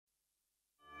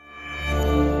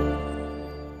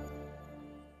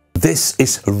This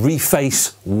is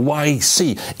reface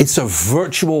YC. It's a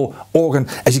virtual organ.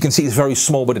 As you can see, it's very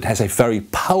small, but it has a very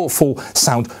powerful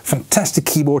sound. Fantastic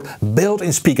keyboard,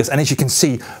 built-in speakers, and as you can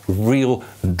see, real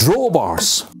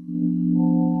drawbars.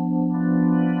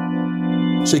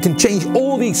 So you can change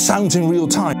all these sounds in real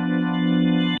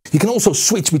time. You can also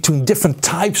switch between different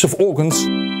types of organs.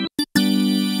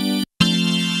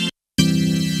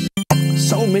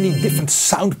 So many different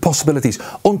sound possibilities.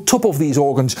 On top of these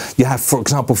organs, you have, for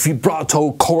example,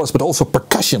 vibrato, chorus, but also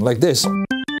percussion like this. Or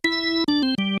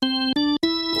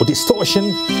distortion,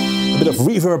 a bit of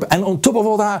reverb, and on top of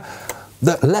all that,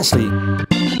 the Leslie.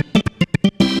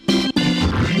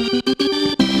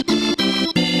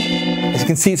 As you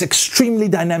can see, it's extremely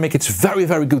dynamic. It's very,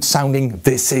 very good sounding.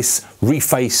 This is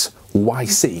reface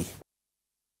YC.